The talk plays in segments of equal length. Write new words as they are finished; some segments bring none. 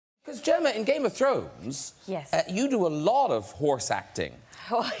Because, Gemma, in Game of Thrones, yes, you do a lot of horse acting.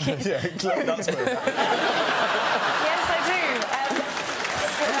 Oh, yes. Yeah, that's where Yes, I do.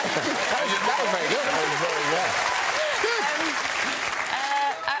 That was very good.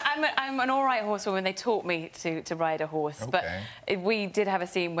 I'm an all-right horsewoman. They taught me to ride a horse, okay. But we did have a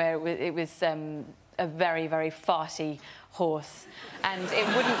scene where it was a very, very farty horse, and it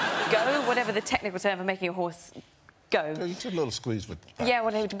wouldn't go, whatever the technical term for making a horse go. So you did a little squeeze with that. Yeah,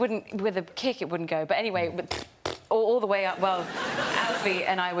 well, it wouldn't, with a kick, it wouldn't go. But anyway, all the way up, well, Alfie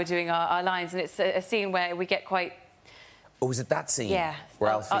and I were doing our lines, and it's a scene where we get quite... Oh, was it that scene? Yeah.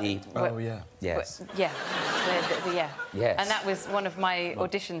 Where Alfie... oh, yeah. Yes. Yeah. Yeah. Yes. And that was one of my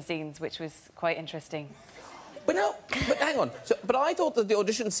audition scenes, which was quite interesting. But no, but hang on. But I thought that the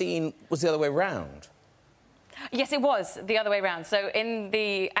audition scene was the other way round. Yes, it was the other way round. So in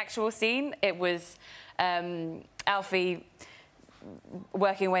the actual scene, it was Alfie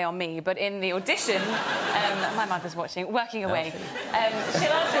working away on me, but in the audition, my mother's watching, working away.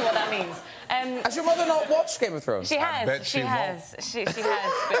 She'll ask me what that means. Has your mother not watched Game of Thrones? She has. I bet she has. She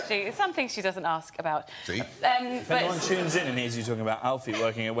has, but it's some things she doesn't ask about. See? If anyone tunes in and hears you talking about Alfie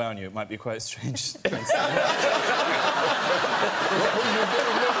working away on you, it might be quite strange.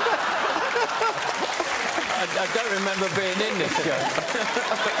 I don't remember being in this show.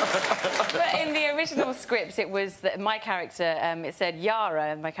 But in the original script, it was that my character, it said Yara,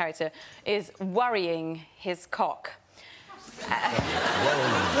 and my character is worrying his cock.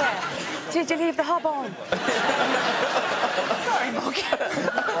 Yeah. Did you leave the hob on? Sorry, Morgan.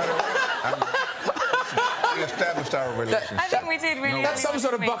 We established our relationship. I think we did really. That's some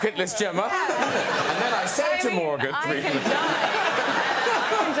sort of bucket list, Gemma. And then I said to Morgan... I can die.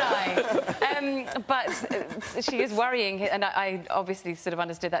 But she is worrying, and I obviously sort of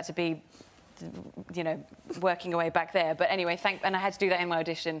understood that to be, you know, working away back there. But anyway, and I had to do that in my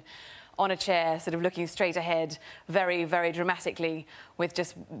audition on a chair, sort of looking straight ahead, very, very dramatically, with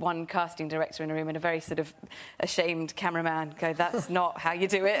just one casting director in the room and a very sort of ashamed cameraman go, that's not how you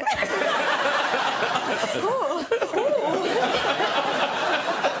do it. Ooh. Ooh.